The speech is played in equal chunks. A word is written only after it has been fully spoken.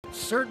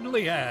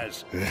certainly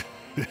has.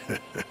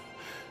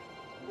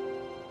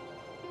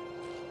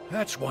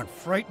 That's one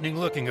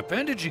frightening-looking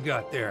appendage you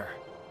got there.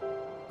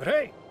 But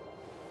hey,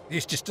 at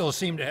least you still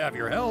seem to have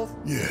your health.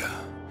 Yeah,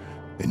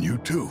 and you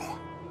too.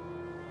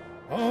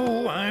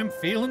 Oh, I'm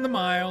feeling the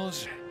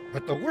miles,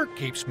 but the work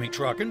keeps me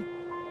trucking.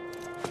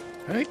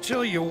 I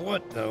tell you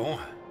what, though.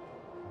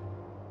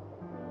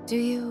 Do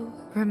you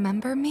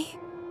remember me?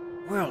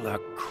 Well,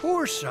 of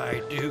course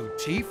I do,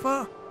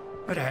 Tifa.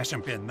 It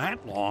hasn't been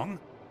that long.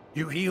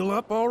 You heal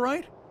up all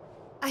right?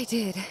 I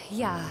did,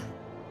 yeah.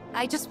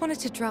 I just wanted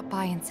to drop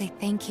by and say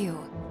thank you.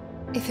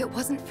 If it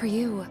wasn't for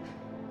you,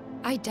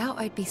 I doubt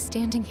I'd be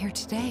standing here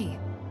today.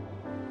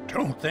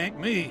 Don't thank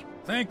me.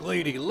 Thank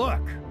Lady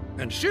Luck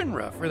and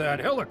Shinra for that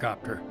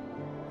helicopter.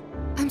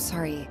 I'm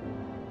sorry,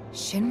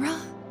 Shinra?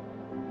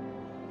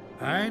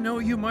 I know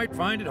you might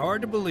find it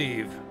hard to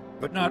believe,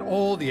 but not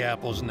all the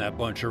apples in that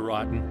bunch are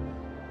rotten.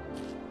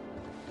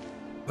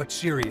 But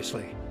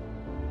seriously,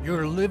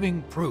 you're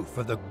living proof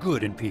of the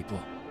good in people.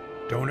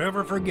 Don't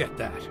ever forget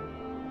that.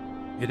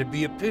 It'd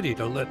be a pity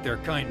to let their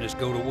kindness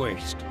go to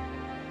waste.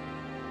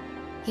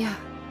 Yeah.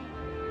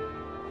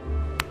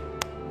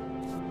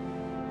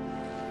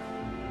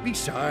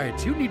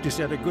 Besides, you need to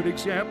set a good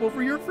example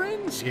for your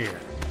friends here.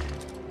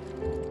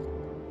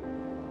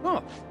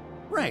 Oh,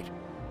 right.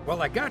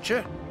 Well, I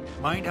gotcha.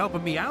 Mind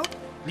helping me out?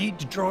 Need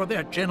to draw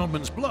that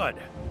gentleman's blood.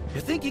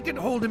 You think you can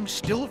hold him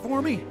still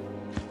for me?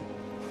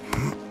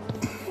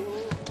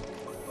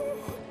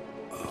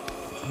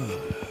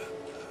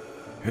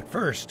 At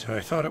first, I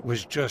thought it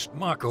was just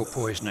Mako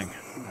poisoning.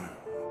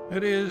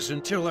 That is,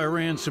 until I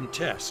ran some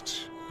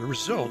tests. The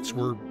results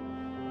were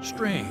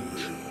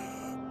strange.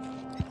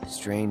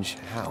 Strange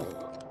how?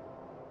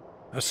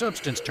 A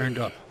substance turned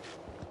up.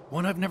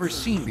 One I've never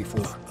seen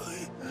before.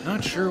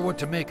 Not sure what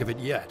to make of it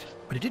yet,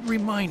 but it did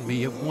remind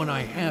me of one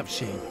I have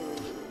seen.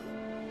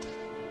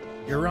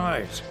 Your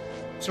eyes.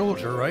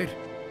 Soldier, right?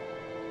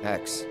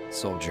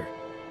 Soldier.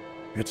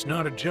 It's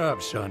not a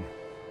job, son.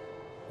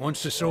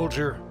 Once a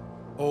soldier,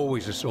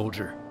 always a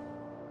soldier.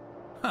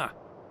 Huh.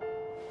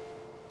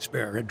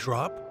 Spare a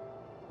drop?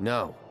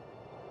 No.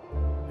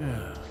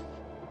 Yeah.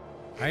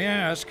 I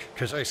ask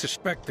because I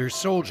suspect there's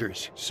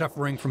soldiers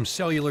suffering from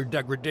cellular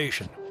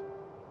degradation.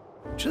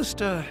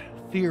 Just a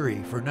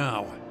theory for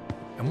now,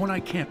 and one I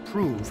can't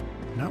prove,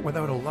 not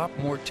without a lot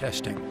more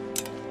testing.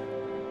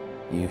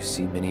 You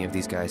see many of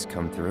these guys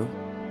come through?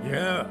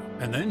 Yeah,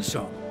 and then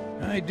some.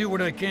 I do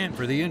what I can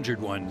for the injured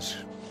ones,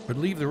 but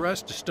leave the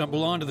rest to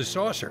stumble onto the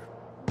saucer.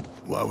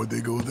 Why would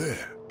they go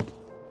there?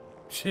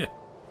 Shit.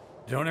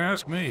 Don't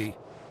ask me.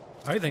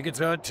 I think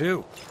it's odd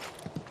too.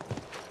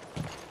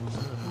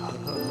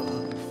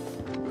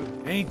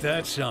 Ain't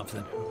that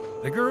something?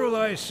 The girl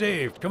I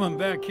saved coming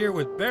back here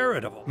with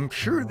Barrett of them. I'm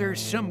sure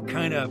there's some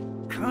kind of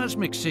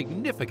cosmic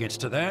significance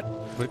to that,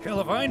 but hell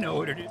if I know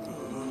what it is.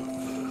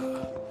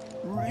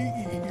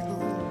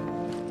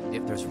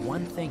 If there's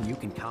one thing you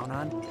can count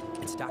on,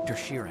 it's Dr.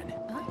 Sheeran.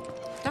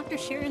 Dr.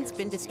 Sheeran's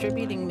been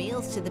distributing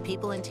meals to the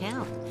people in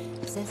town.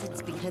 Says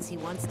it's because he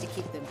wants to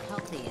keep them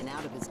healthy and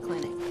out of his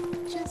clinic.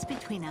 Just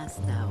between us,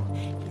 though.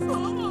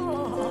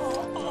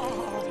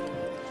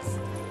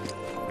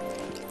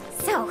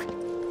 So,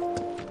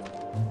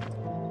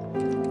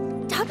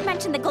 Doc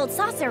mentioned the gold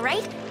saucer,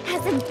 right?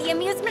 As in the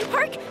amusement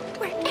park,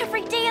 where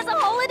every day is a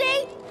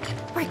holiday?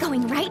 We're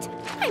going, right?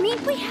 I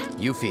mean, we have...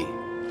 Yuffie.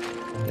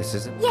 This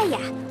isn't...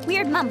 Yeah.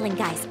 Weird mumbling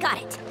guys.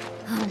 Got it.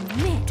 Oh,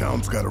 man.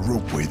 Town's got a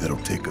ropeway that'll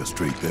take us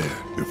straight there.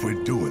 If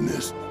we're doing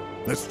this,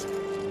 let's...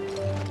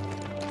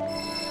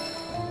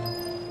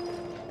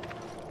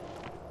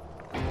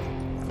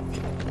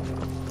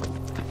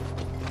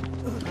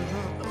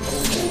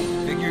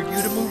 Figured you'd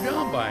have moved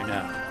on by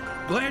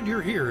now. Glad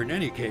you're here in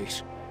any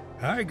case.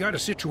 I got a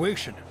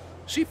situation.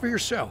 See for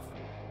yourself.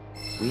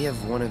 We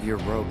have one of your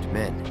robed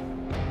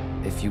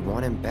men. If you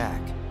want him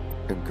back,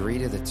 agree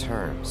to the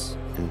terms,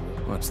 and...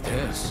 What's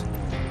this?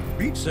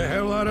 Beats the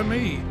hell out of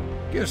me.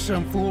 Guess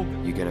some fool...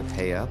 You gonna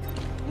pay up?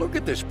 Look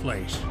at this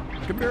place.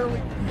 Can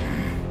barely...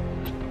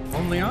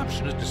 Only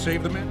option is to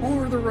save the man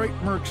or the right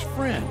merc's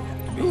friend.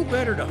 Who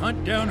better to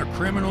hunt down a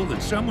criminal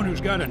than someone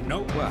who's got a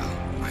note? Well,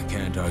 I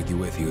can't argue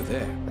with you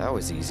there. That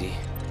was easy.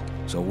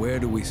 So where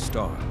do we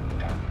start?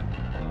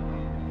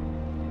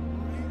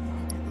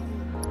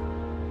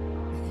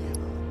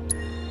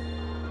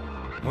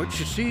 What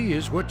you see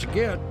is what you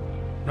get.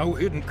 No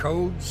hidden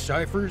codes,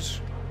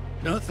 ciphers,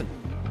 nothing.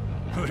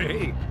 But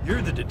hey,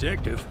 you're the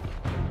detective.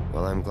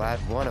 Well, I'm glad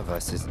one of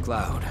us is...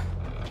 Cloud.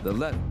 The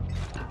letter.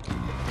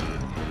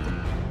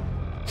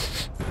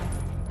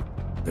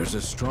 There's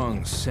a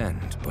strong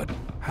scent, but...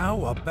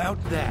 How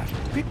about that?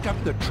 Picked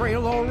up the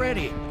trail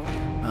already.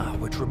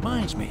 Which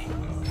reminds me,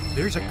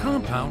 there's a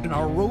compound in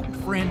our robed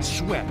friend's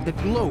sweat that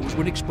glows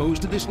when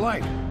exposed to this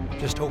light.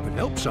 Just hope it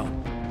helps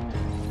some.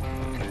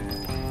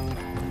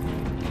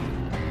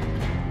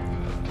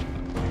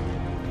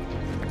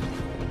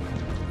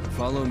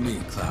 Follow me,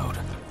 Cloud.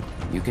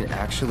 You can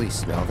actually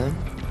smell them?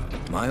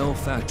 My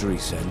olfactory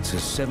sense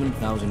is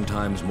 7,000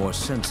 times more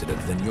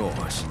sensitive than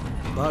yours.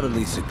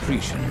 Bodily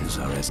secretions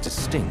are as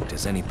distinct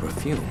as any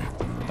perfume.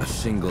 A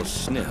single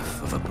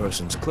sniff of a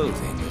person's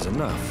clothing is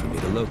enough for me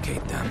to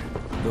locate them,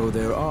 though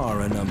there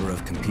are a number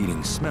of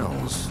competing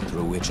smells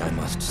through which I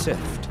must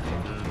sift.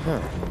 Huh.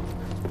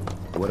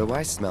 What do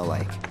I smell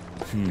like?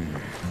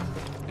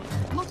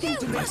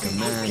 Like a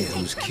man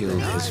who's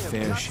killed his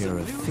fair share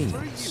of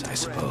fiends, I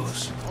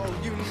suppose.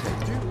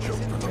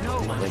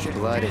 Like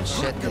blood and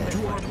shit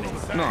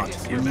then?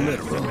 Not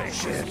literal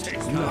shit,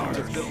 no.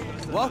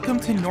 Welcome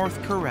to North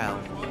Corel.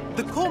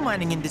 The coal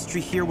mining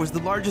industry here was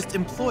the largest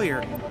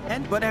employer,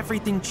 but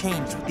everything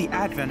changed with the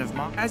advent of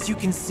modern. As you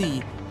can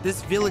see,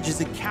 this village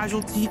is a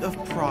casualty of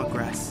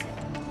progress.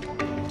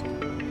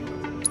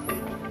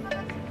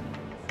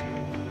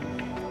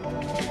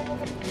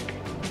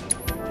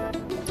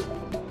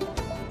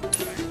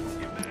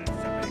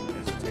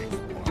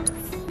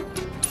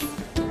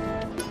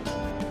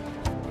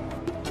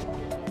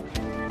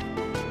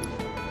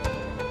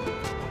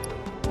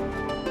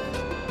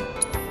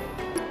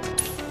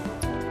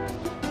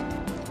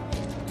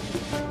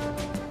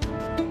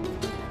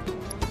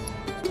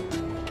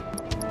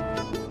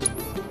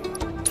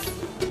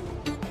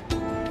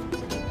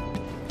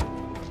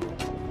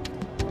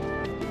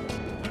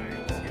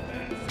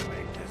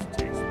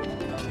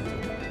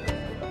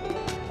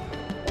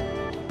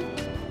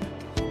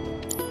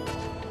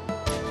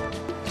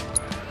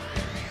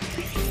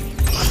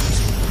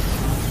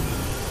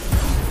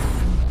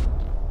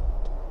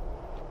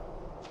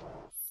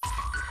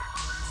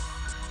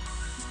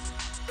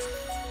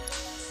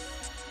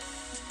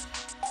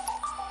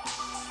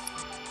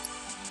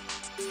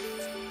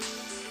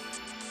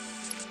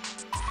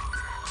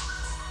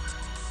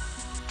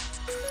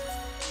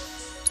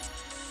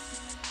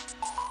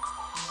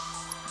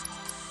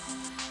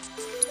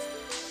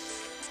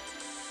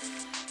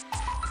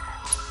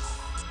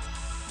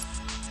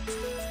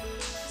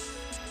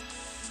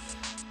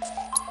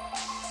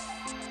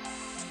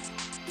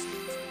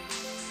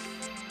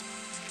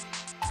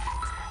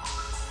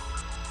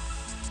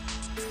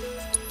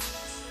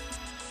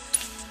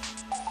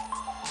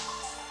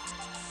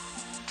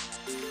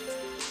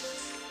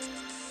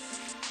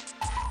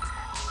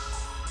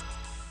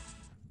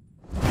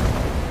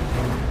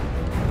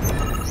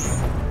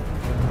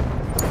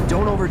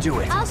 Don't overdo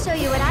it. I'll show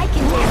you what I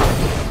can do.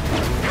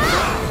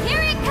 Ah,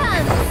 here it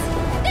comes!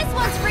 This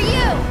one's for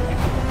you!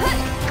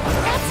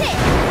 That's it!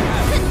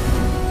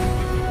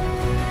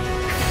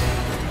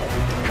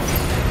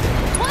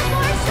 One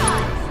more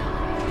shot!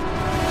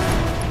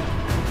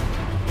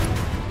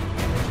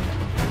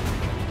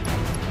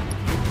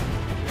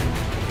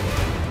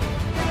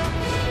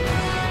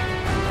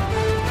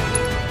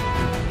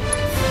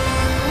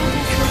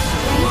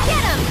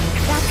 Get him!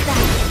 That's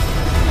that.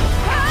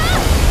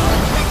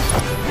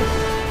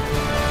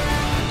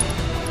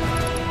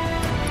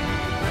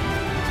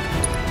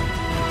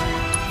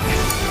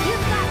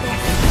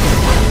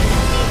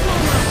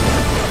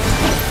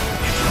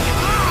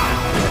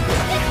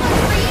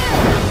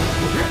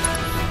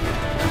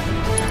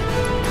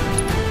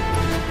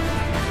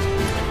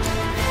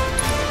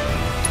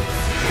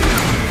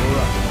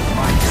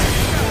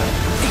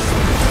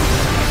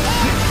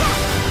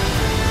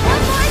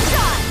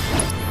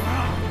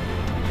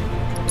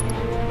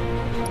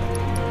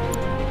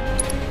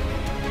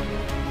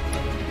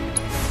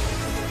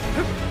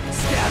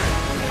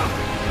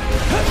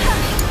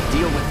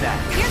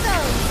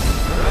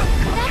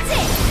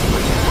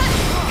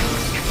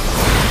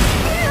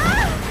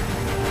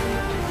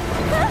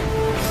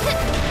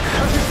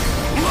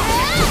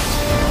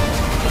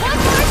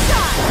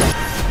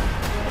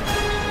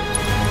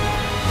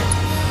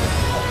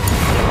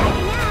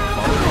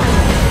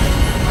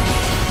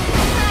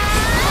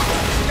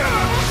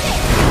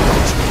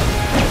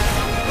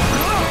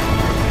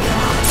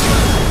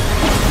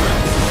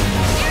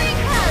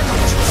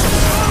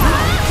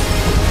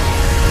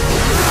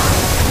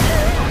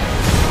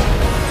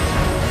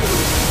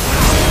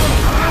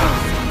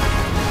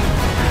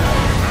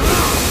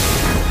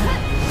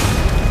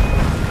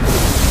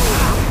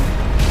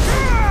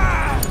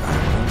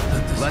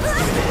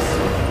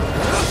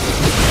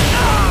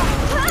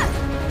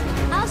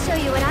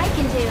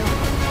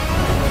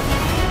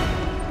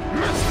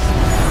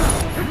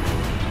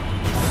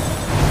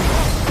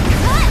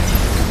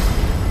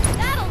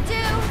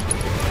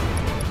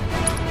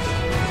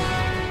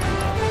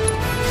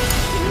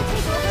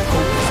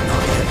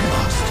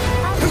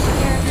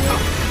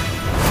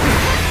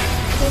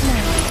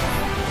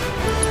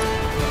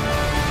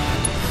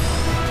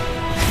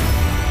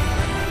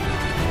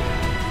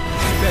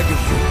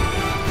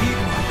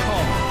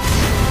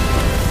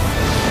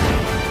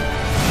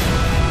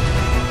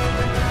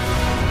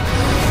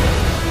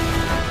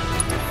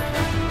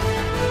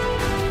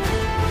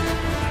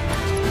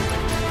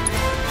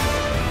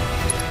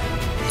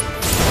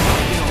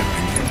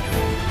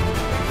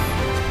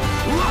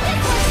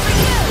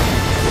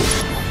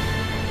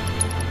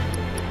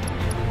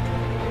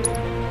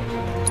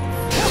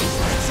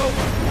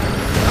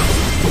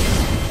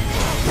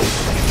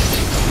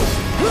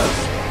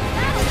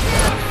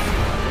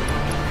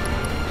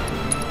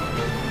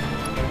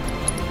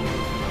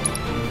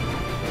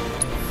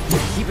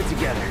 Keep it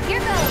together. Here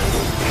goes.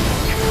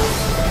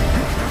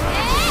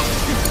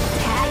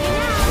 Tagging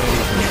out.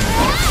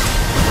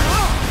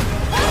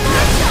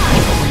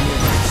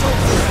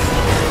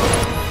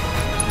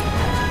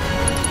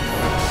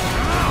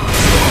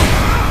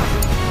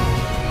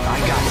 I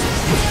got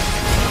this.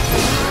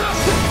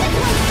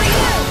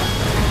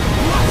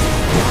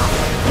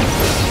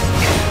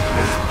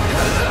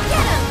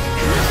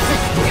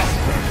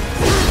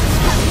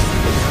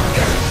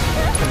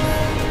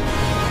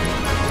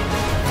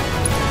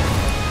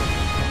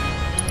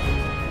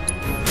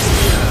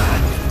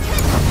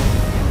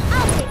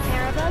 I'll take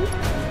care of him.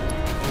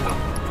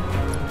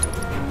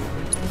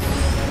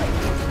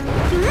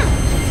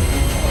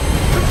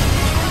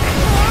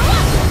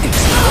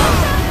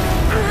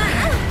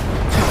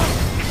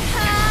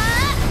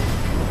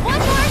 One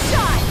more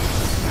shot.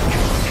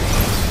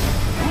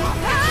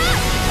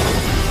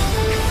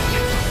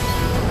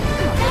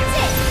 That's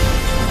it.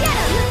 Get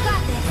him. You've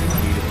got this.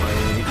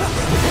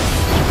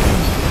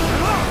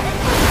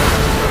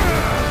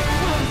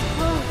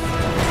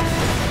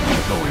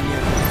 Going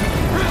in.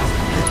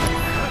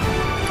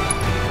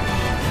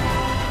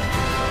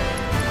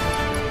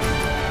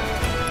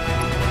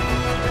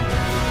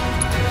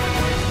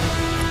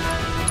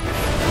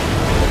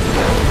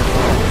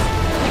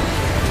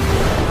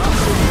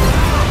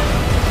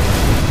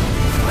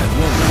 I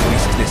won't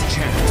waste this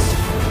chance.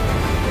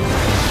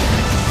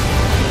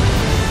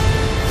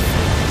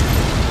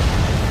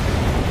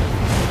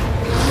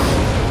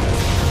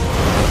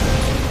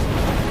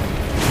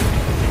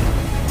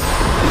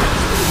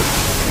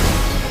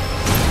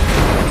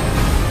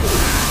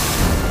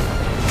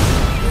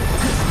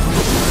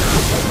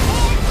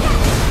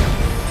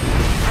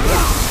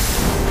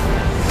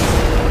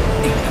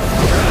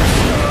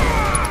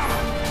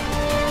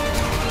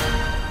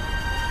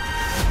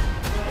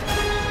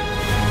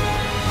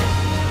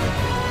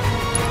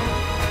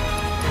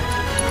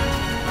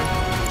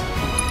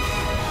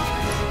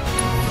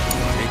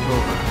 Take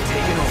over.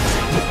 Take it over.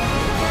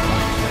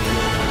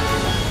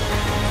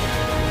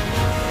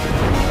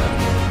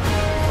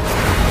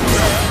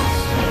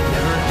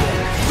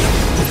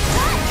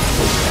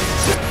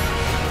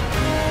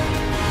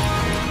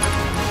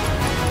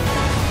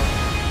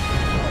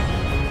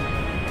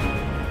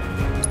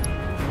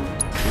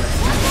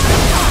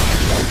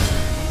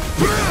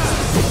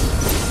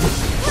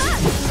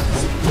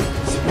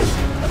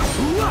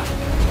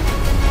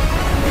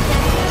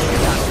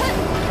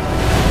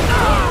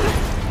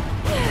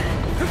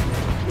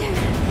 Never again.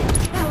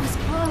 That was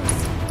close.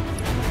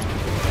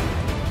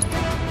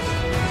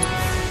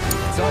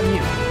 It's on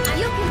you.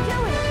 You can do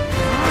it.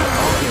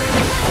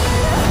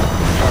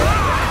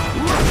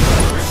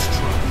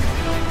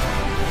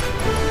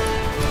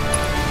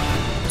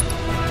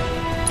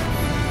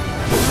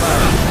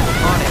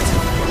 On it.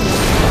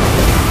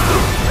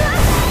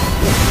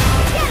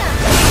 Get him.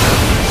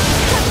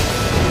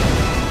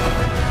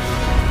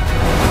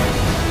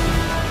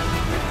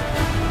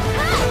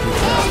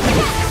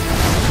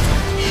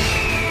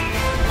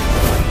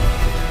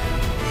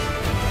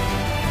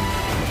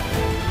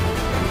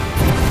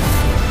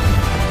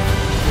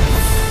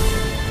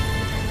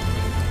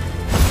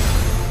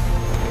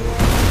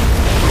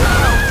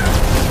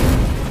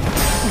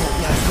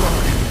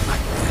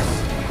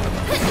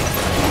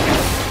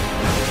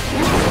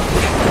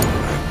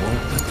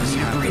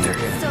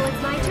 So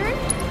it's my turn?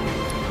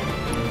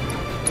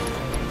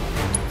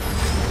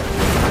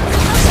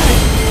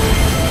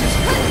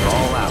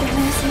 All out.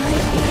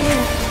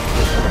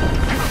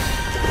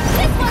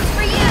 This one's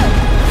for you!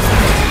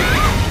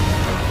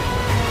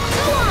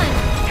 Go on!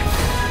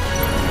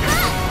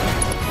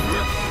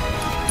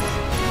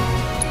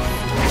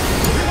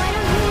 Why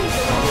don't you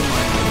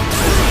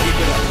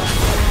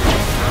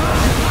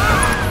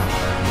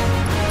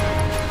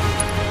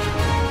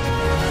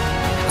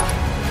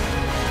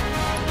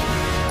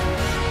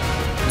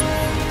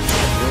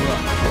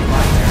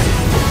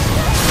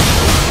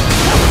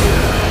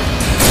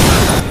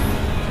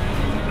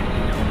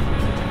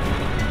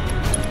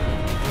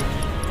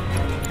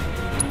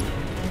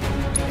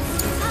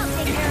I'll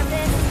take care of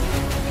this.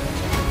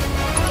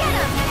 Get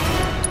him!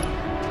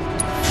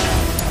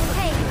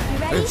 Hey, you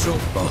ready? It's a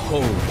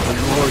behold the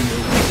warrior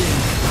within.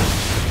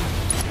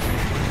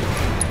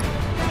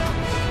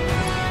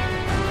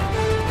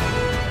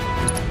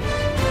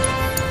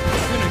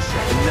 Finish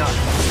it. Enough.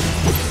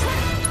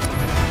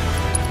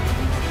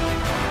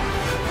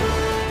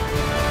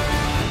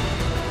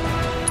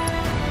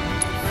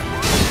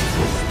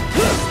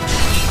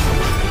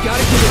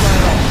 Gotta give it my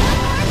all.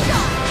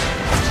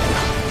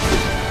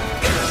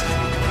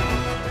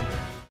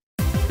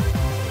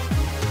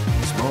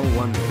 Small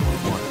wonder we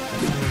won.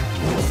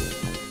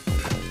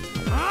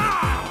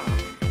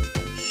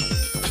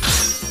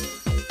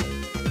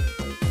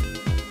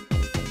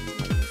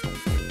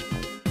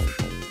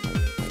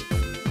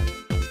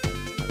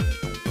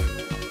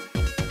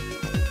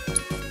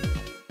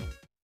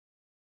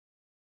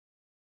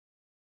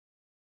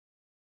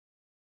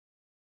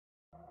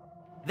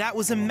 That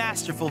was a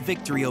masterful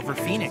victory over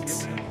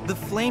Fenix. The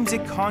flames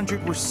it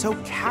conjured were so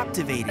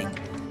captivating.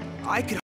 I could